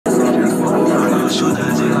shoot the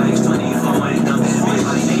J like 24 and dumb his bitch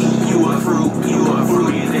like me. You a fruit, you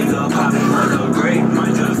nigga poppin' like a grape.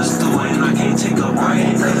 Might just a stew and I can't take a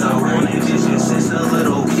break. Cause I wanted vision since a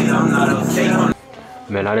little kid, I'm not a fake.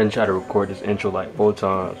 Man, I didn't try to record this intro like 4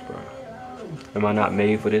 times, bro. Am I not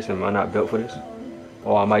made for this? Am I not built for this?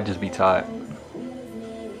 Or I might just be tired.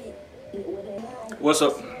 What's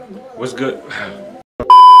up? What's good?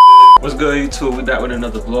 What's good, YouTube? We're back with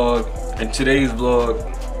another vlog. In today's vlog,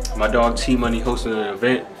 my dog Tmoney hosting an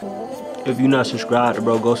event. If you're not subscribed to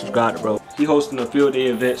bro, go subscribe to bro. He hosting a field day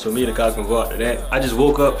event, so me and the guys can go out to that. I just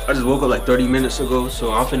woke up like 30 minutes ago,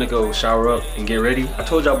 so I'm finna go shower up and get ready. I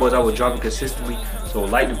told y'all boys I would drop it consistently, so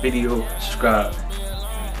like the video, subscribe,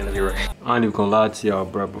 and let's get ready. I ain't even gonna lie to y'all,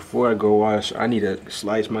 bro. Before I go wash, I need to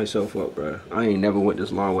slice myself up, bro. I ain't never went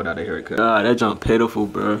this long without a haircut. God, that junk pitiful,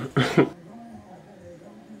 bro.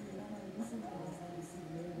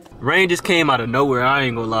 Rain just came out of nowhere, I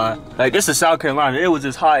ain't gonna lie. Like, this is South Carolina. It was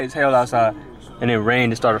just hot as hell outside, and then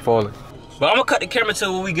rain just started falling. But I'm gonna cut the camera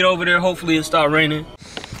till when we get over there. Hopefully it'll start raining.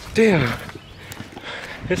 Damn,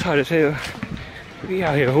 it's hot as hell. We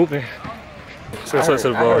out here hooping. Say what's up to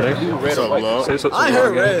the vlog, nigga. What's up, vlog? Say what's up to the vlog. I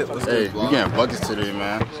heard red. Hey, we getting buckets today,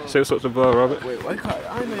 man. Say what's up to the vlog, Robert. Wait, why you call it?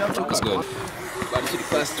 I didn't know y'all took us good. About to see the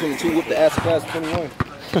class 22 whoop the ass of class 21.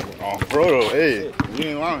 Oh, bro, though, hey, we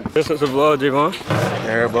ain't lying. This is the vlog, Javon.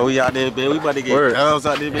 Yeah, bro, we out there, baby. We about to get girls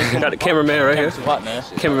out there, baby. Got the cameraman right here. Hot, man.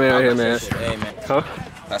 Cameraman right here, man. Hey, man. Huh?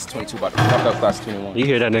 Class 22 about to fuck up class 21. You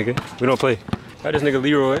hear that nigga? We don't play. Got this nigga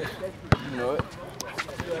Leroy. You know it.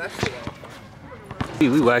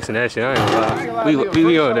 We waxing that shit, I ain't gonna lie.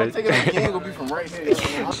 We on that.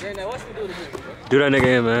 Do that nigga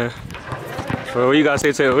in, man. Well, what you gotta say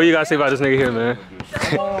about this nigga here, man?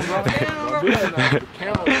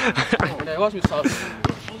 Watch me talk.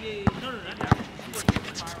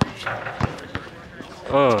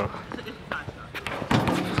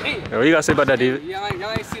 What you gotta say about that, David? Y'all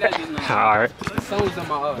ain't see that dude, man. Alright.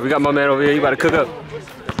 We got my man over here, you about to cook up.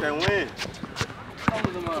 Can win.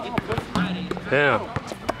 Damn.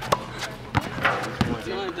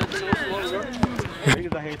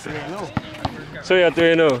 So y'all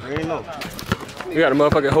 3-0. We got a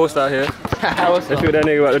motherfucking host out here. Let's see what that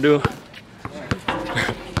nigga about to do.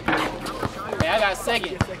 Hey, I got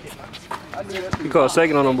second. You called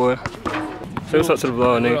second on them, boy. Say what's up to the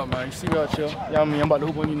vlog, nigga. What up, man? You see me out chill. Yeah, I mean, I'm about to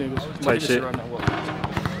hoop on you niggas. Type shit. Right now,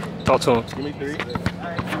 talk to him. give me 3.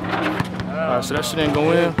 Alright, so that shit ain't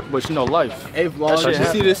go in, but you know life. Hey, vlog,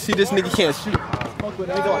 you see this nigga can't shoot. Hold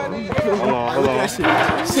on.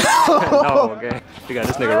 No, okay. We got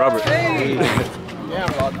this nigga Robert.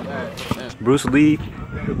 Bruce Lee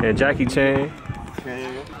and Jackie Chan.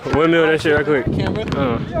 Windmill that shit right quick.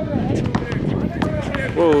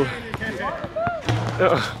 Whoa.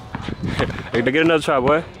 Hey, get another try,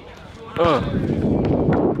 boy.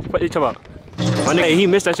 What you talking about? My nigga, he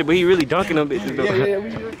missed that shit, but he really dunking them bitches though. Yeah.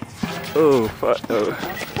 Oh, fuck.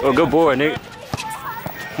 Oh, good boy, nigga.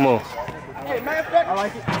 Come on. I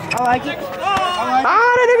like it.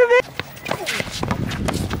 Ah, that nigga, bitch.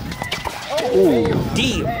 Ooh,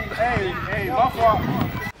 deep. Hey, my fault.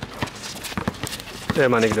 What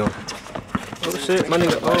my nigga doing? Oh shit, my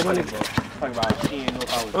nigga. Oh, my nigga.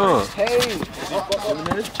 Hey.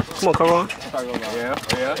 Come on, come on.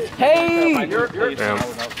 Yeah. Hey. Damn.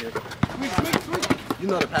 You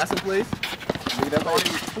know the passing plays? I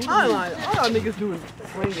ain't lying. All y'all niggas doing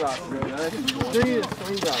swing drops, bro.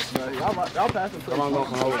 Swing drops, bro. Y'all passing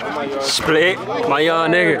plays. Split. My young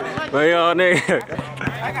nigga.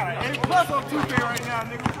 I got an A+ on 2K right now,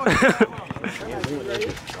 nigga.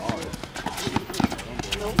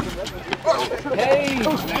 Hey!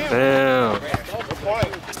 Damn.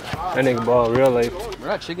 That nigga ball real late. Bro,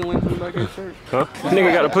 that chicken wings from the back of your shirt. Huh?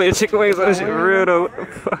 Nigga got a plate of chicken wings on that shit for real though.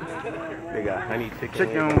 They got honey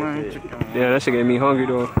chicken wings. Yeah, that shit get me hungry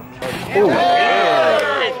though. Ooh.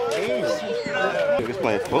 Niggas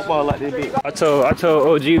playing football like they big. I told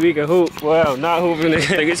OG we can hoop. Well, I'm not hooping.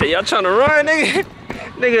 Nigga said, y'all trying to run, nigga?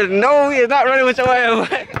 Nigga, no, he is not running with your ass.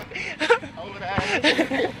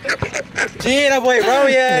 Gee, that boy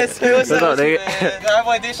Romy ass. What's up, nigga? That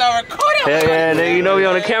boy did y'all recording. Yeah, nigga, you know we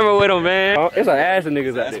on the camera with him, man. Oh, it's an ass of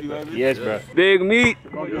niggas out there, bro. Yes, bro. Big meat.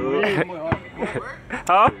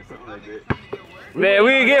 Huh? Man,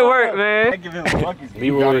 we get work, man. We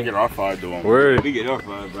gotta get our 5 doing. Word. We get our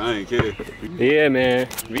 5, bro. I ain't kidding. Yeah, man.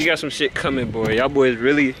 We got some shit coming, boy. Y'all boys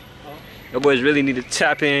really need to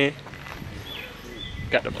tap in.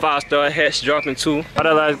 Got the 5-star hats dropping too. How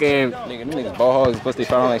that last game? Nigga, them niggas ball hogs, plus they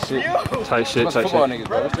found on that shit. Tight shit. Football niggas,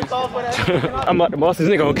 bro. I'm about to boss this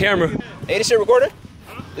nigga on camera. Hey, this shit recording?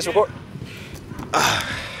 This record?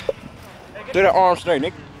 Do that arm straight,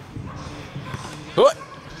 nigga. What?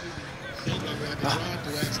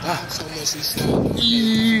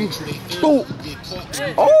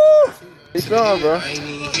 Oh! He's gone, bro.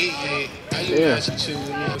 Yeah.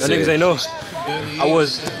 Y'all niggas ain't know. I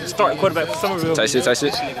was starting quarterback for Somerville. Tight shit, tight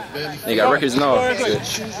shit. They got records and all.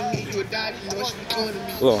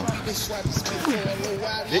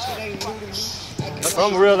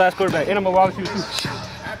 I'm a real last quarterback, and I'm a wide receiver too.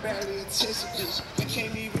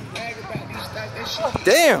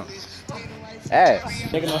 Damn! Ass.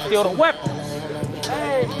 Nigga gonna steal the weapon.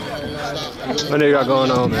 What nigga got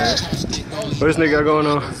going on, man? What this nigga got going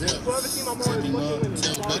on?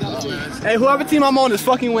 Hey, whoever team I'm on is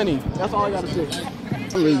fucking winning. That's all I gotta say.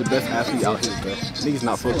 I'm really the best athlete out here, bro. Niggas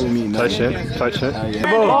not fucking with me. Touch shit, touch shit.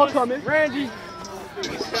 Ball coming. Randy.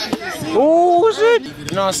 Oh shit! You know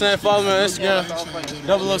what I'm saying? Follow me on Instagram.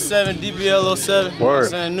 007 DBL07. Word. You know what I'm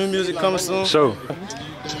saying? New music coming soon. So.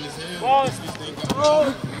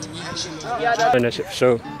 And that shit for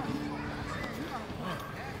sure.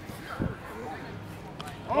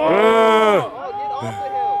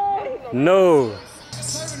 No.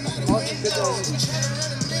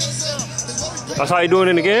 That's how you doing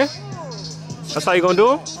in the game? That's how you gonna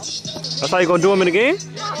do him? That's how you gonna do him in the game?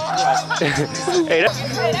 Hey, that.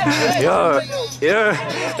 Yeah.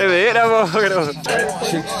 Hey, man, hit that motherfucker though.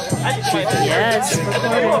 Yes,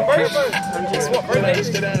 recording.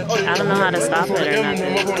 I don't know how to stop it or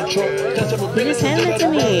nothing. He just handed it to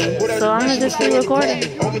me, so I'm gonna just be recording.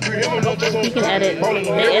 You can edit.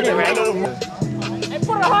 They edit, right? Hey,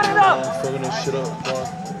 put it hard enough.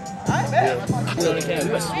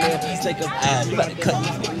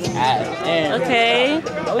 Okay,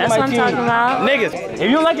 that's what I'm talking about. Niggas, if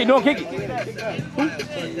you don't like it, don't kick it.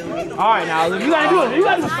 Alright, now, if you gotta do it, you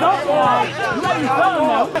gotta do something. You gotta do something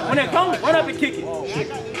now. When it comes, run up and kick it.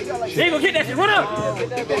 There you go, kick that shit, run up.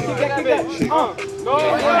 Kick that. Go.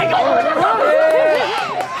 Hey, go.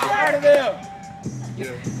 Out of there.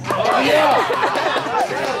 Yeah.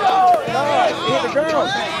 Hit the girl.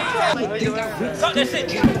 Stop that shit.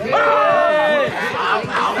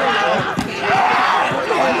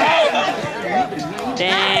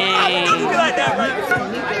 Dang.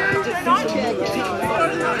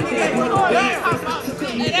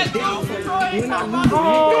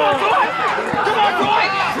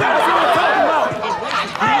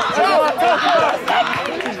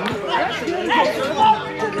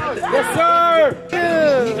 Yes, sir.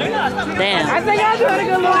 Damn. I think y'all doing a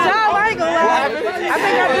good little job. I ain't gonna lie. I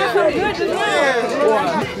think I did something good just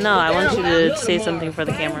now. No, I want you to say something for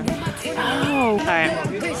the camera. Oh. Alright.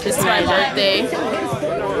 This is my birthday.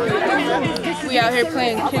 We out here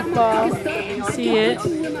playing kickball. See it.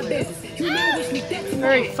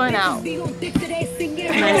 Very fun out.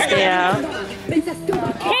 Nice day out.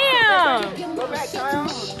 Damn!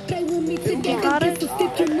 You got it?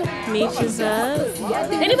 Meech is up.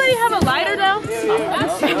 Anybody have a lighter though?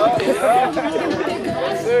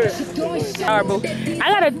 Shower, boo. I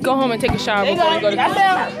gotta go home and take a shower before we go to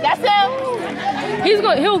class. That's him.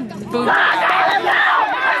 He'll boo.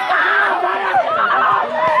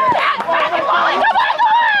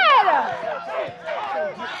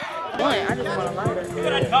 I just want a lighter.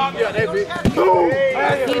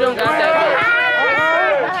 He don't got that.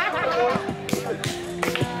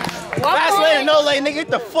 Fast lane, no lane, nigga. Get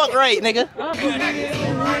the fuck right, nigga.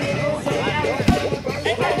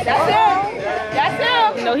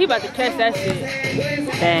 That's him. No, he about to catch that shit.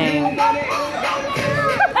 Dang.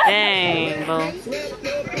 Dang, bro.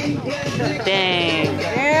 Dang.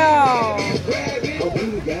 Damn. You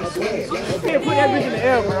can't put that bitch in the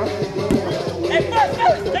air, bro. Hey,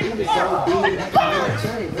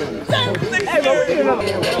 bro,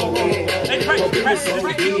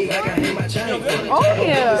 oh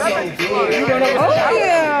yeah.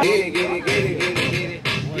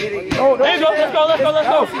 Oh, there you go. Let's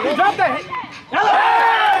go. Drop that.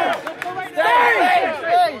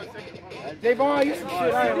 J-Bone, you some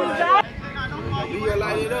shit.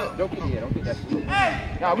 Don't get that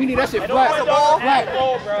shit. Nah, we need that shit flat. Flat.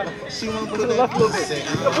 She want to put it left a little bit.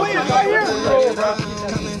 Put it right here.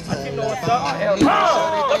 I keep knowing what's up. Hell no.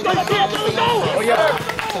 Let's go. Oh, yeah.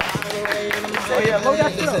 Oh, yeah. Load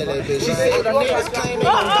that shit up. She said that niggas claiming.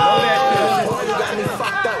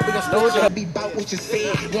 Load that shit.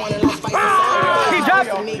 He dropped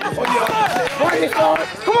it.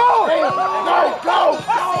 Come on. Go.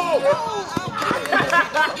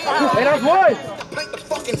 Hey, that's one.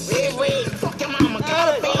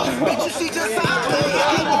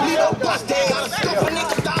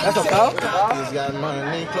 That's a foul? He's got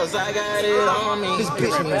money, plus I got it on me. This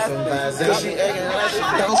bitch with some vibes, and she acting like she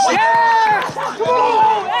don't see. Yeah! Come on!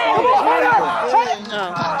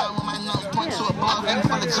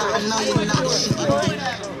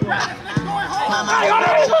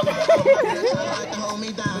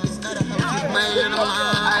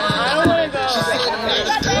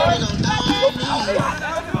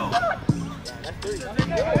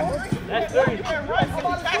 That's 30. You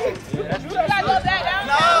gotta go back down.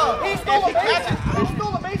 No, he stole a base. He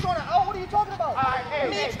stole a base on it. Oh, what are you talking about? All right, hey,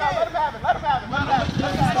 let him have it. Let him have it.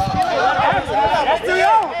 That's 3-0.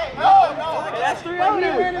 No. That's 3-0.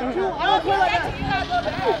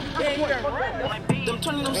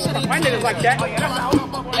 My niggas like that. Go ahead.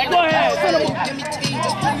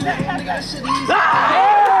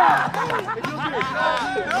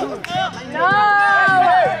 No.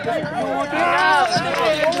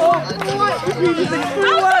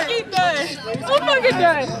 I'm fucking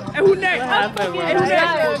done. And who next?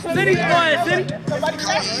 City's going, City.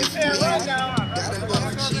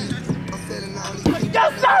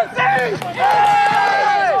 Yes, sir, City!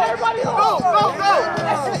 Everybody go!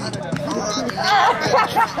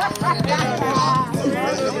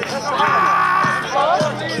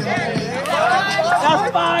 That's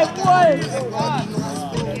 5-1.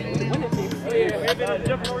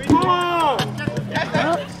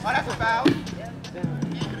 That's a foul.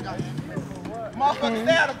 Motherfucker,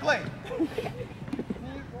 stay out of play.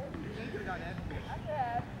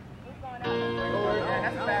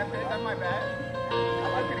 That's a bad pitch. That's my bad. I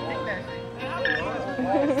could have kicked that shit.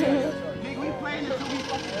 Nigga, we playing until we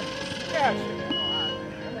fucking catch it.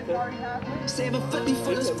 750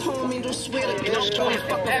 for this poem, you just swear to God.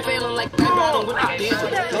 Fuck that feeling like that bottom with the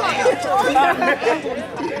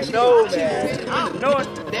No, man. No.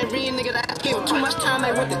 That real nigga that gave too much time,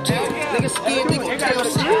 they went to jail. Niggas scared, they gon' tell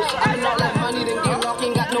serious. I been all that money, then get locked,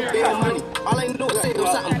 ain't got no bail money. All I know is say them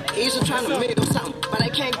something. Is you trying to make them something, but I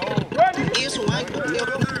can't get it. Is who I ain't gonna deal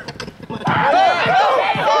with.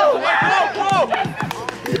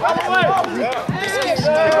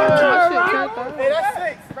 Hey, that's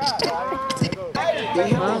 6,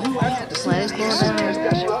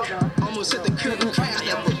 bro. Almost hit the crib and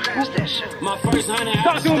crashed that shit. My first 100.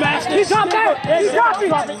 Talk to him, man. He dropped out. He dropped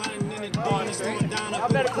it. I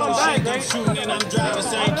better come back, man. Shooting and I'm driving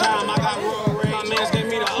same time. I got roll ring. My mans gave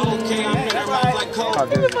me the okay. I'm in that mouth like coke.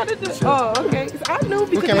 Oh, okay. I knew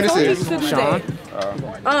because this is? Sean.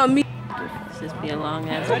 Me. This be a long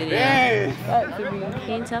ass video.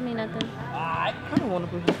 He ain't tell me nothing. I don't want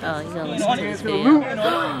to put this. Oh, you gonna listen to this video?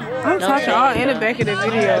 I'm talking all in the back of the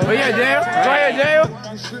video. Oh, yeah, jail. Go ahead, jail.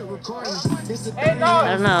 I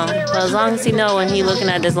don't know. Well, as long as he know when he looking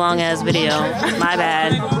at this long ass video. My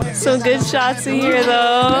bad. Some good shots in here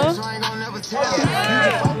though.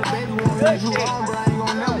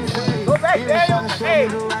 Go back, Daniel. Hey.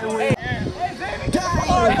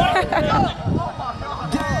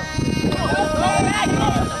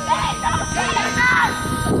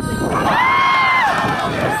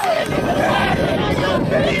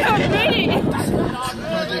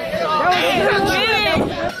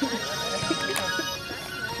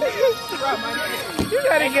 You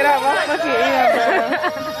gotta get out my fucking ear, bro.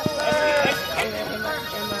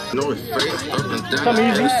 No, it's fake. Up and down. Come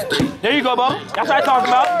easy. There you go, Bo. That's what I talking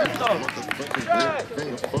about.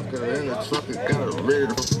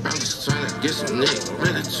 I'm just trying to get some niggas.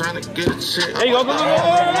 Really trying to get a check. There you go. Go.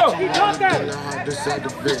 Keep talking. This at the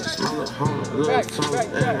bitch. My little homie, little tongue.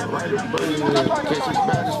 Right above you, nigga. Catch his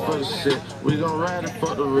badges for the shit. We gon' ride it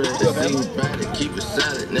for the rest. See me back and keep it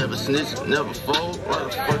silent. Never snitch, never fold. Why the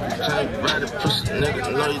fuck you trying to ride it? Push the nigga,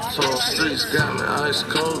 know you told. Streets got me ice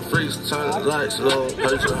cold. Freeze turn the lights low.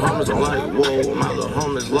 Heard your homies like whoa. My little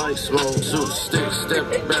homies like smoke. Shoot a stick, step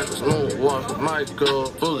backwards, moonwalk with Michael.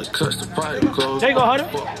 Fully clutch the pipe close. There you go, Hunter.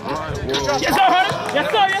 Yes, sir, Hunter. Yes,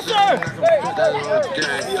 sir.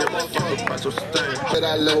 But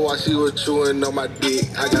I know why she was chewing on my dick.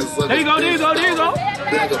 I got sucker. There you go.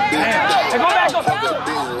 Hey, go back. Go. Fuck a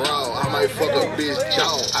bitch raw. I might fuck a bitch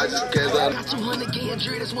jaw. I just can't let 200K a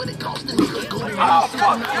dread, that's what it cost the nigga. Go to Oh,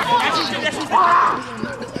 fuck.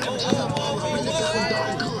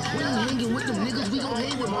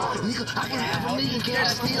 Nigga, I can have $1 million cash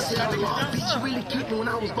still sit out the law. Bitch, you really kept me when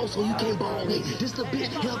I was broke, so you can't ball with. This the bitch,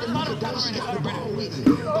 hell the nigga down, she got the ball with.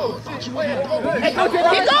 Oh, thought you wasn't ball with. Keep going.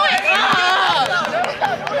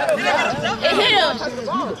 It hit him.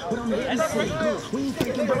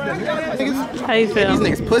 How you feel? These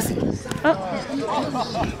niggas pussy.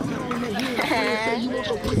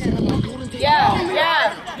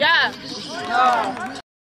 Yeah.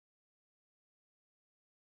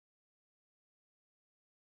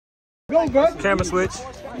 Camera switch.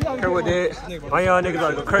 Care what did. My young niggas about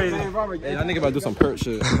to go crazy. Hey, that nigga about to do some perk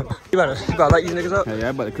shit. You about to light these niggas up? Hey, I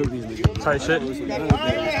about to cook these niggas. Tight shit.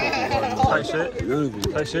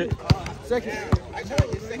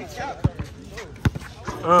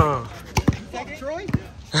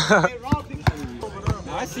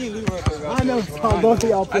 I seen Lee work. I know both of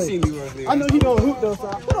y'all play. I seen Lee work. I know he don't hoop though, so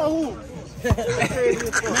put on hoop. Man,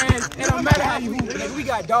 it don't matter how you hoop, nigga. We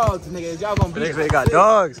got dogs, nigga. Y'all gonna beat. They got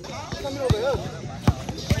dogs. Coming over here.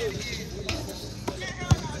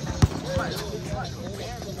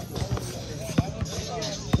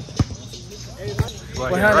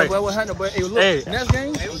 What happened, boy? Hey, look, next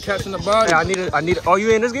game, I'm catching the body. Hey, I need. Oh,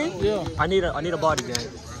 you in this game? Yeah. I need a body game.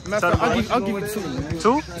 I'll give you 2, man.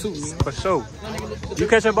 2? 2, man. For sure. You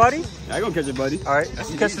catch a body? I gonna catch a body. All right.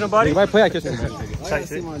 You catching a body? If I play, I catch a body. Tight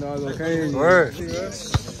shit. My dog go crazy. Word.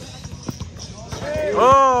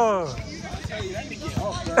 Oh.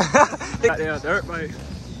 Goddamn dirt bike.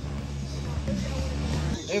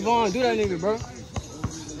 Hey, Vaughn, do that nigga, bro. Do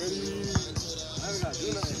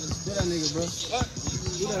that nigga, bro.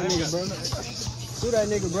 Do that nigga, bro. Do that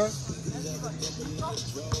nigga, bro.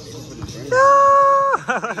 No!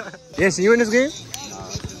 Yeah, so you in this game?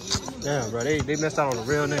 Nah. Damn, bro, they messed out on a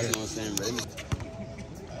real nigga. You know what I'm saying, bro?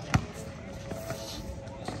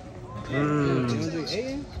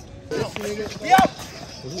 Yep!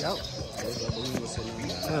 He out.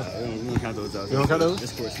 We don't count those out. You don't count those?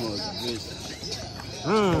 This court smells good.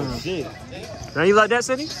 Shit. Now you like that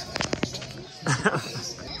city?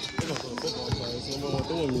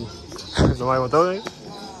 Somebody want to throw it?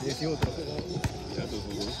 Yes, you want to throw it.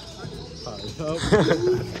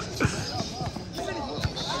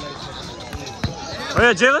 Oh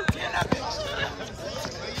yeah, Jalen?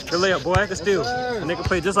 Good layup, boy. I can steal. The nigga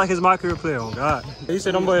play just like his my career player. Oh God. You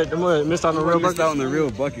said them boy missed out on the real bucket. Missed out on the real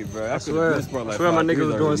bucket, bro. I swear my nigga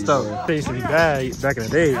was doing stuff. They used to be bad back in the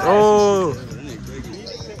day. Oh.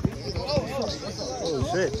 Oh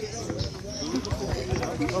shit.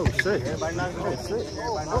 Oh shit. Oh shit.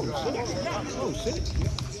 Oh shit.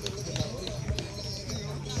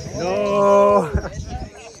 No.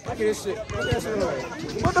 Look at this shit. Look at that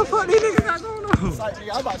shit. What the fuck these niggas got going on?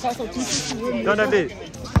 I'm about to try some 260. Done that bitch.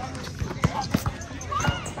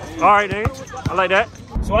 Alright, then. I like that.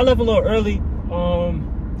 So I left a little early.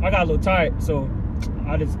 I got a little tired, so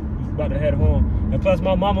I just about to head home. And plus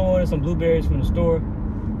my mama ordered some blueberries from the store.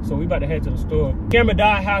 So we about to head to the store. Camera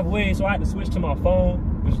died halfway, so I had to switch to my phone,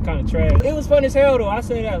 which is kind of trash. It was fun as hell though. I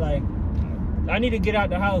say that like, I need to get out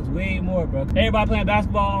the house way more, bro. Everybody playing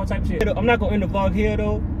basketball, type of shit. I'm not gonna end the vlog here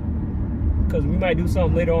though, because we might do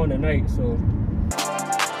something later on tonight, so.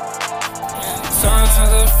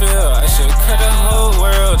 Sometimes I feel I should cut the whole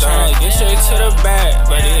world, trying to get straight to the back,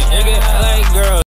 but this nigga I like girls.